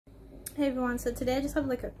Hey everyone, so today I just have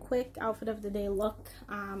like a quick outfit of the day look.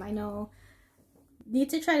 I know need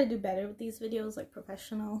to try to do better with these videos, like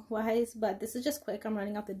professional wise, but this is just quick. I'm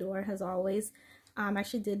running out the door as always.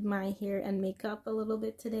 Actually did my hair and makeup a little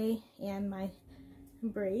bit today and my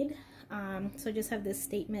braid. So I just have this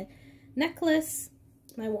statement necklace,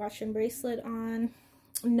 my watch and bracelet on,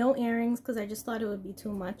 no earrings because I just thought it would be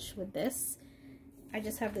too much with this. I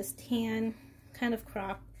just have this tan kind of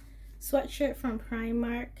crop sweatshirt from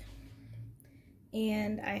Primark,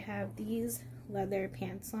 and I have these leather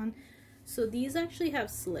pants on. So these actually have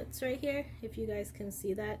slits right here, if you guys can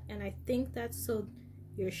see that, and I think that's so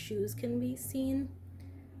your shoes can be seen.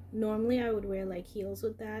 Normally I would wear like heels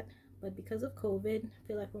with that, but because of COVID I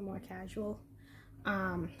feel like we're more casual.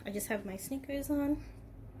 I just have my sneakers on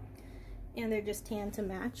and they're just tan to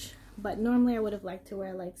match, but normally I would have liked to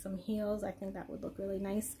wear like some heels. I think that would look really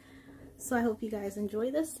nice. So I hope you guys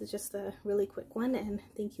enjoy this. It's just a really quick one, and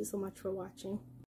thank you so much for watching.